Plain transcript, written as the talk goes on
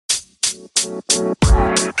Hello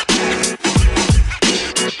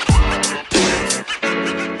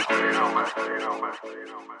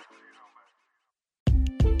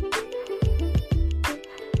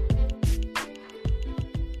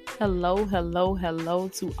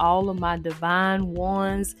to all of my divine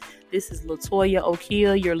ones. This is Latoya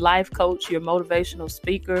Okia, your life coach, your motivational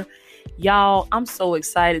speaker. Y'all, I'm so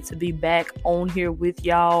excited to be back on here with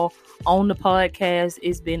y'all on the podcast.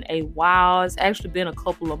 It's been a while. It's actually been a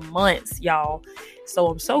couple of months, y'all. So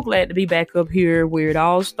I'm so glad to be back up here where it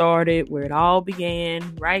all started, where it all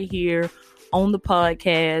began, right here on the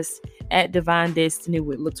podcast at Divine Destiny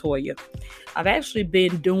with Latoya. I've actually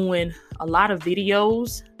been doing a lot of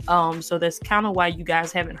videos. So that's kind of why you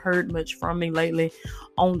guys haven't heard much from me lately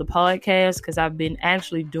on the podcast, because I've been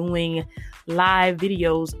actually doing live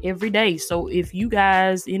videos every day. So if you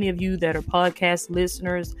guys, any of you that are podcast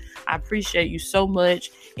listeners, I appreciate you so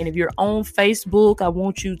much. And if you're on Facebook, I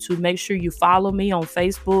want you to make sure you follow me on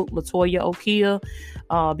Facebook, Latoya Okia,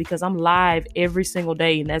 because I'm live every single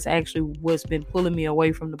day. And that's actually what's been pulling me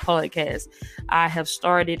away from the podcast. I have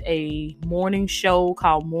started a morning show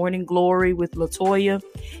called Morning Glory with Latoya,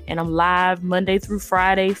 and I'm live Monday through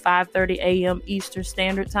Friday, 5:30 a.m. Eastern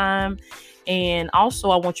Standard Time. And also,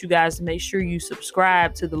 I want you guys to make sure you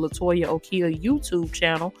subscribe to the Latoya Okia YouTube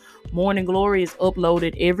channel. Morning Glory is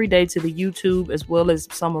uploaded every day to the YouTube, as well as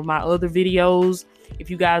some of my other videos. If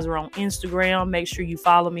you guys are on Instagram, make sure you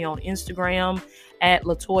follow me on Instagram at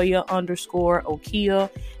Latoya_Okia.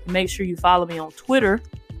 Make sure you follow me on Twitter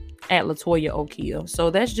at Latoya Okia. So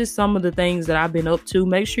that's just some of the things that I've been up to.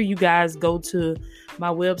 Make sure you guys go to my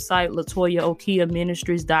website,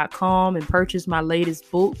 LatoyaOkiaMinistries.com, and purchase my latest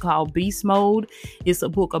book called Beast Mode. It's a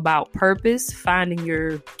book about purpose, finding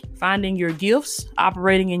your gifts,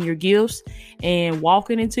 operating in your gifts, and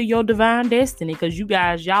walking into your divine destiny. Because you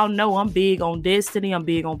guys, y'all know I'm big on destiny. I'm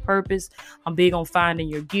big on purpose. I'm big on finding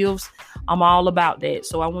your gifts. I'm all about that.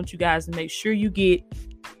 So I want you guys to make sure you get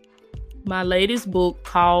my latest book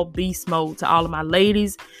called Beast Mode. To all of my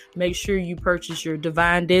ladies, make sure you purchase your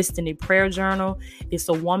Divine Destiny Prayer Journal. It's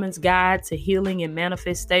a woman's guide to healing and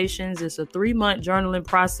manifestations. It's a 3-month journaling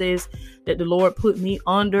process that the Lord put me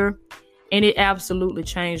under, and it absolutely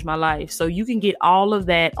changed my life. So you can get all of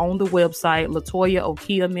that on the website,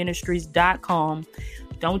 LatoyaOkiaMinistries.com.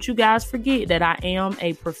 Don't you guys forget that I am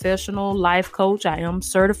a professional life coach. I am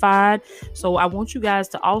certified. So I want you guys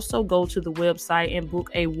to also go to the website and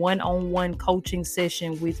book a one-on-one coaching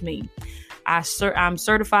session with me. I'm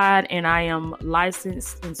certified, and I am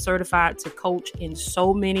licensed and certified to coach in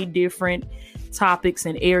so many different topics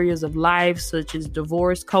and areas of life, such as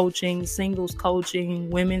divorce coaching, singles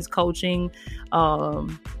coaching, women's coaching,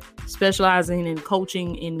 specializing in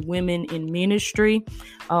coaching in women in ministry,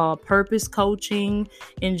 purpose coaching,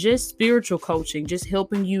 and just spiritual coaching, just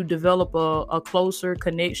helping you develop a closer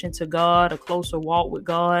connection to God, a closer walk with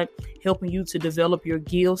God, helping you to develop your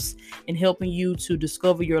gifts, and helping you to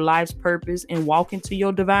discover your life's purpose and walk into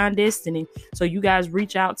your divine destiny. So you guys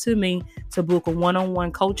reach out to me to book a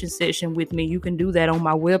one-on-one coaching session with me. You can do that on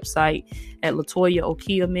my website at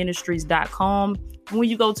LatoyaOkiaMinistries.com. When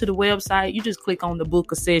you go to the website, you just click on the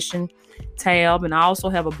book a session tab, and I also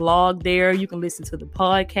have a blog there. You can listen to the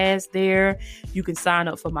podcast there. You can sign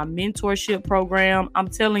up for my mentorship program. I'm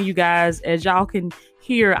telling you guys, as y'all can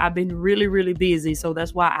hear, I've been really, really busy. So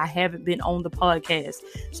that's why I haven't been on the podcast.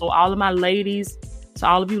 So all of my ladies, to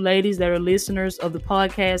all of you ladies that are listeners of the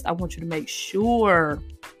podcast, I want you to make sure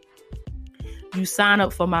you sign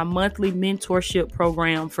up for my monthly mentorship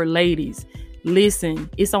program for ladies. Listen,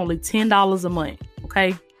 it's only $10 a month.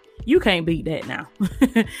 Okay. You can't beat that now.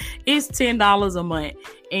 It's $10 a month.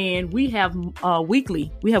 And we have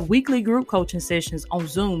weekly group coaching sessions on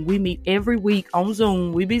Zoom. We meet every week on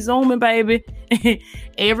Zoom. We be Zooming, baby.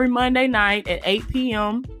 Every Monday night at 8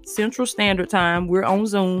 p.m. Central Standard Time, we're on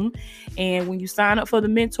Zoom. And when you sign up for the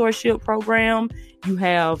mentorship program, you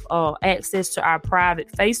have access to our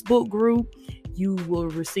private Facebook group. You will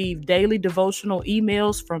receive daily devotional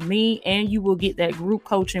emails from me, and you will get that group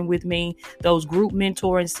coaching with me, those group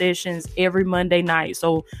mentoring sessions every Monday night.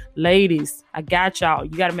 So ladies, I got y'all.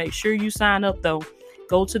 You got to make sure you sign up though.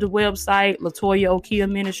 Go to the website,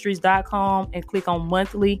 LatoyaOkiaMinistries.com, and click on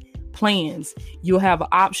monthly plans. You'll have an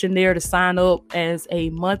option there to sign up as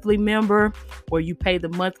a monthly member, where you pay the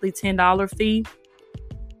monthly $10 fee.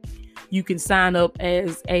 You can sign up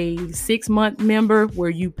as a 6-month member, where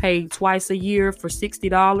you pay twice a year for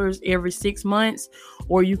 $60 every 6 months,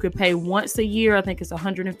 or you could pay once a year. I think it's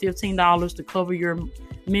 $115 to cover your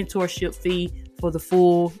mentorship fee for the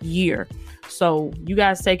full year. So you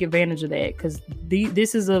guys take advantage of that, because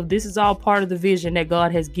this is all part of the vision that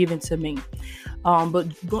God has given to me.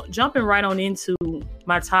 Jumping right on into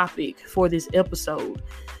my topic for this episode,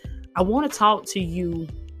 I want to talk to you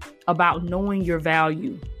about knowing your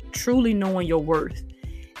value, truly knowing your worth,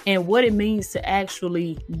 and what it means to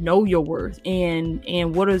actually know your worth,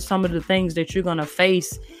 and what are some of the things that you're going to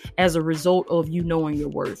face as a result of you knowing your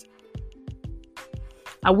worth.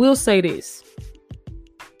 I will say this.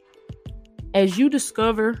 As you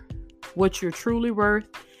discover what you're truly worth,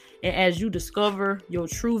 and as you discover your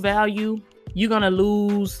true value, you're going to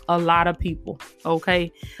lose a lot of people.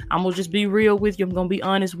 Okay. I'm going to just be real with you. I'm going to be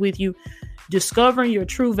honest with you. Discovering your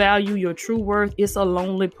true value, your true worth, it's a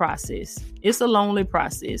lonely process. It's a lonely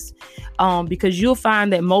process because you'll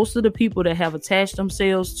find that most of the people that have attached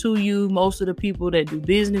themselves to you, most of the people that do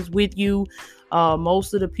business with you,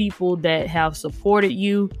 most of the people that have supported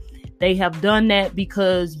you, they have done that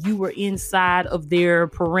because you were inside of their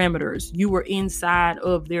parameters. You were inside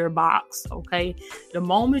of their box. Okay. The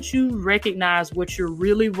moment you recognize what you're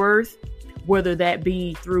really worth, whether that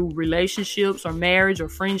be through relationships or marriage or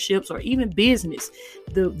friendships or even business,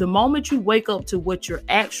 the moment you wake up to what you're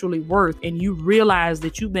actually worth and you realize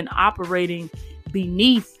that you've been operating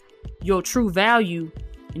beneath your true value,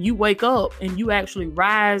 and you wake up and you actually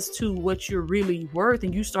rise to what you're really worth,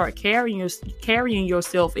 and you start carrying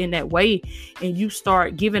yourself in that way, and you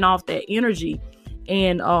start giving off that energy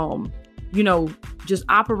and, just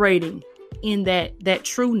operating in that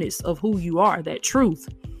trueness of who you are, that truth.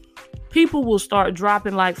 People will start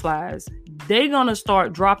dropping like flies. They're going to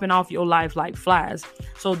start dropping off your life like flies.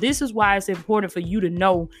 So this is why it's important for you to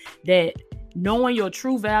know that knowing your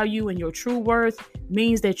true value and your true worth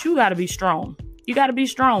means that you got to be strong. You got to be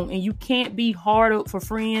strong, and you can't be hard up for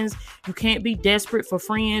friends. You can't be desperate for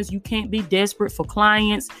friends. You can't be desperate for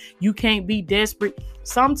clients. You can't be desperate.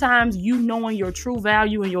 Sometimes you knowing your true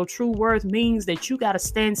value and your true worth means that you got to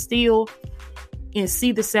stand still and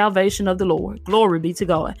see the salvation of the Lord. Glory be to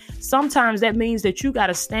God. Sometimes that means that you got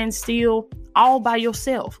to stand still all by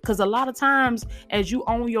yourself, because a lot of times as you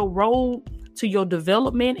on your road to your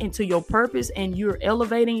development and to your purpose, and you're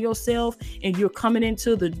elevating yourself and you're coming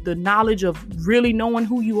into the knowledge of really knowing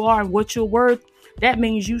who you are and what you're worth, that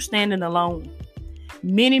means you standing alone.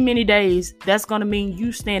 Many days, that's going to mean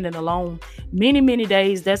you standing alone. Many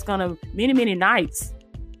days, that's going to many nights.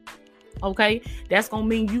 Okay. That's going to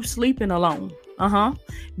mean you sleeping alone.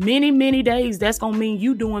 Many days, that's going to mean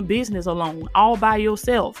you doing business alone, all by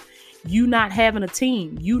yourself. You not having a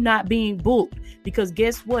team, you not being booked, because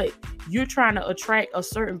guess what? You're trying to attract a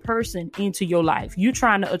certain person into your life. You're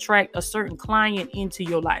trying to attract a certain client into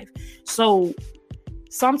your life. So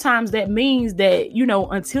sometimes that means that,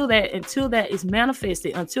 until that is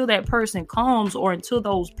manifested, until that person comes or until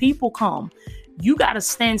those people come, you got to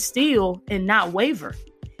stand still and not waver.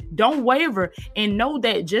 Don't waver, and know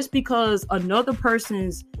that just because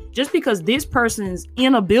this person's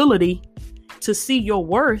inability to see your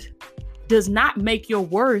worth does not make your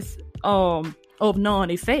worth of none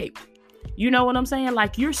effect. You know what I'm saying?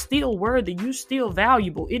 Like, you're still worthy. You're still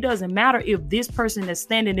valuable. It doesn't matter if this person that's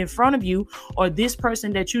standing in front of you or this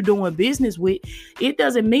person that you're doing business with, it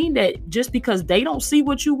doesn't mean that just because they don't see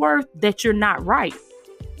what you're worth, that you're not right.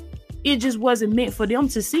 It just wasn't meant for them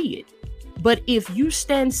to see it. But if you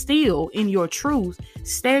stand still in your truth,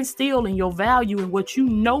 stand still in your value and what you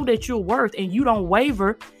know that you're worth, and you don't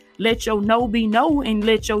waver, let your no be no and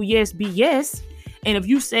let your yes be yes. And if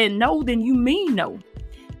you said no, then you mean no.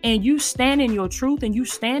 And you stand in your truth and you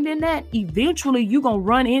stand in that, eventually you're going to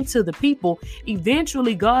run into the people.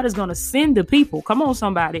 Eventually God is going to send the people. Come on,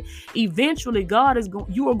 somebody. Eventually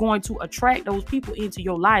you are going to attract those people into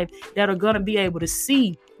your life that are going to be able to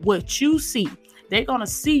see what you see. They're going to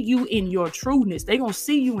see you in your trueness. They're going to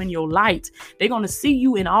see you in your light. They're going to see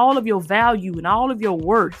you in all of your value and all of your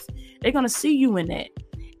worth. They're going to see you in that.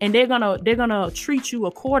 And they're going to treat you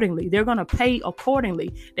accordingly. They're going to pay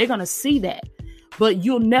accordingly. They're going to see that. But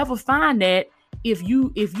you'll never find that if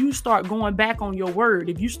you start going back on your word.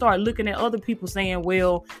 If you start looking at other people saying,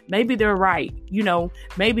 well, maybe they're right.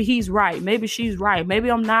 Maybe he's right. Maybe she's right. Maybe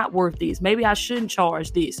I'm not worth this. Maybe I shouldn't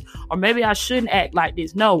charge this, or maybe I shouldn't act like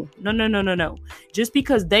this. No. Just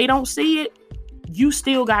because they don't see it, you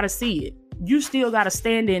still got to see it. You still got to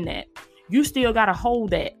stand in that. You still got to hold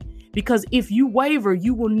that. Because if you waver,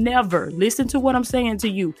 you will never, listen to what I'm saying to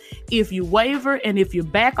you. If you waver and if you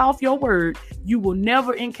back off your word, you will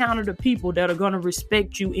never encounter the people that are going to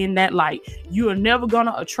respect you in that light. You are never going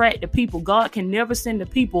to attract the people. God can never send the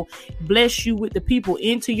people, bless you with the people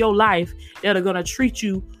into your life that are going to treat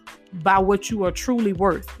you by what you are truly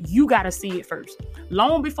worth. You got to see it first.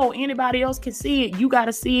 Long before anybody else can see it, you got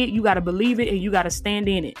to see it, you got to believe it, and you got to stand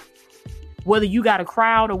in it. Whether you got a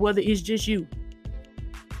crowd or whether it's just you.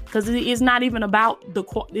 Because it's not even about the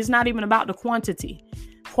quantity.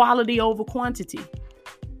 Quality over quantity.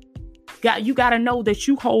 You got to know that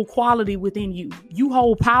you hold quality within you. You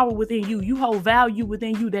hold power within you. You hold value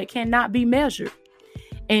within you that cannot be measured.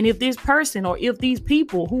 And if this person or if these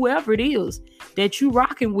people, whoever it is that you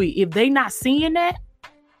rocking with, if they not seeing that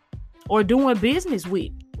or doing business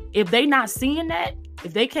with, if they not seeing that,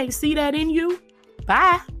 if they can't see that in you,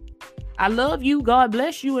 bye. I love you. God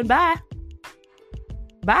bless you and bye.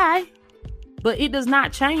 Bye. But it does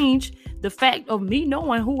not change the fact of me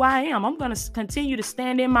knowing who I am. I'm going to continue to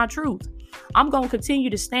stand in my truth. I'm going to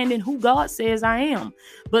continue to stand in who God says I am.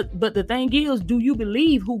 But the thing is, do you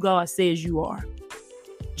believe who God says you are?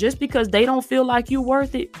 Just because they don't feel like you're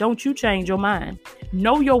worth it, don't you change your mind.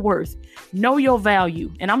 Know your worth. Know your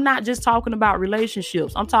value. And I'm not just talking about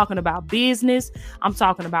relationships. I'm talking about business. I'm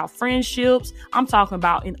talking about friendships. I'm talking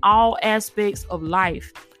about in all aspects of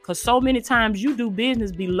life. Because so many times you do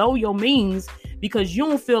business below your means because you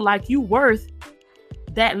don't feel like you're worth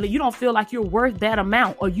that. You don't feel like you're worth that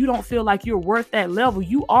amount, or you don't feel like you're worth that level.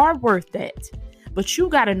 You are worth that. But you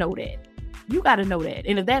got to know that. You got to know that.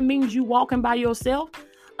 And if that means you walking by yourself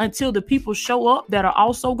until the people show up that are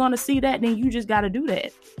also going to see that, then you just got to do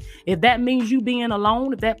that. If that means you being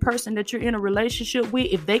alone, if that person that you're in a relationship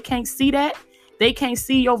with, if they can't see that, they can't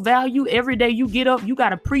see your value. Every day you get up, you got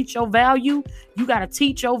to preach your value. You got to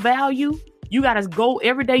teach your value. You got to go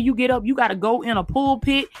every day you get up. You got to go in a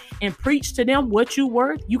pulpit and preach to them what you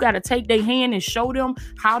worth. You got to take their hand and show them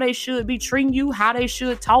how they should be treating you, how they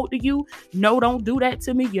should talk to you. No, don't do that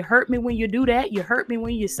to me. You hurt me when you do that. You hurt me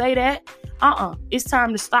when you say that. It's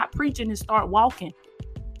time to stop preaching and start walking.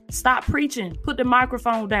 Stop preaching. Put the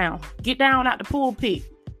microphone down. Get down out the pulpit.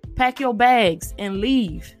 Pack your bags and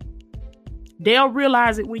leave. They'll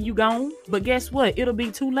realize it when you gone. But guess what? It'll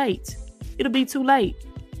be too late. It'll be too late.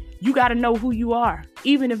 You got to know who you are,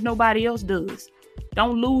 even if nobody else does.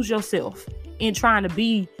 Don't lose yourself in trying to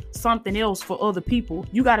be something else for other people.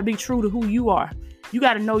 You got to be true to who you are. You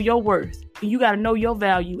got to know your worth, and you got to know your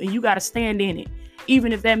value, and you got to stand in it,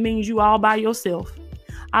 even if that means you all by yourself.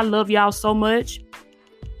 I love y'all so much.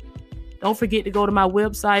 Don't forget to go to my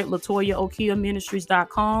website,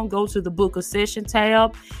 LatoyaOkiaMinistries.com. Go to the book a session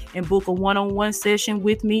tab and book a one-on-one session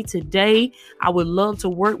with me today. I would love to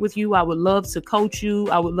work with you. I would love to coach you.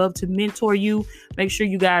 I would love to mentor you. Make sure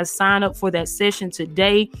you guys sign up for that session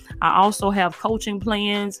today. I also have coaching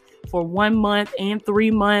plans for 1 month and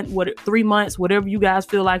 3 months, whatever you guys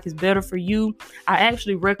feel like is better for you. I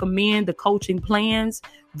actually recommend the coaching plans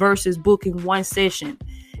versus booking one session,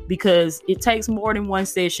 because it takes more than one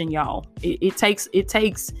session, y'all. It takes a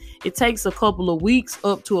couple of weeks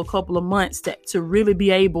up to a couple of months to really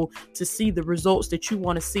be able to see the results that you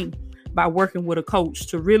want to see by working with a coach,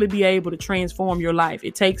 to really be able to transform your life.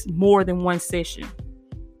 It takes more than one session.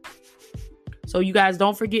 So you guys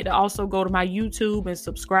don't forget to also go to my YouTube and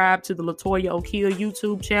subscribe to the Latoya Okia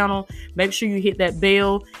YouTube channel. Make sure you hit that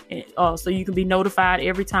bell so you can be notified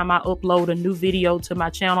every time I upload a new video to my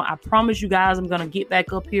channel. I promise you guys I'm going to get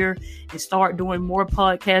back up here and start doing more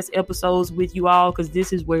podcast episodes with you all, because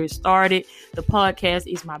this is where it started. The podcast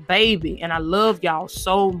is my baby, and I love y'all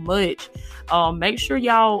so much. Make sure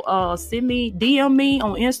y'all DM me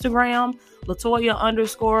on Instagram,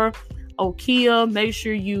 Latoya_Okia. Make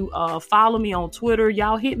sure you follow me on Twitter.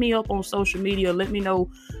 Y'all hit me up on social media. Let me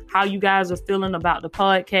know how you guys are feeling about the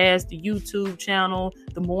podcast, the YouTube channel,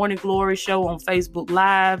 the Morning Glory Show on Facebook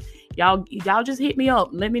Live. Y'all just hit me up.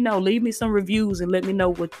 Let me know. Leave me some reviews and let me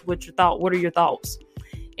know what are your thoughts.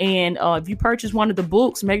 And if you purchase one of the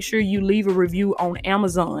books, make sure you leave a review on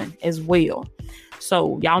Amazon as well.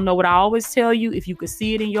 So y'all know what I always tell you. If you can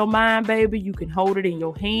see it in your mind, baby, you can hold it in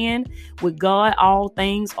your hand. With God, all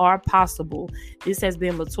things are possible. This has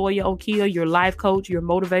been Latoya Okia, your life coach, your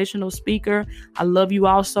motivational speaker. I love you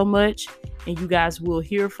all so much. And you guys will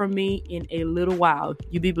hear from me in a little while.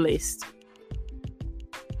 You be blessed.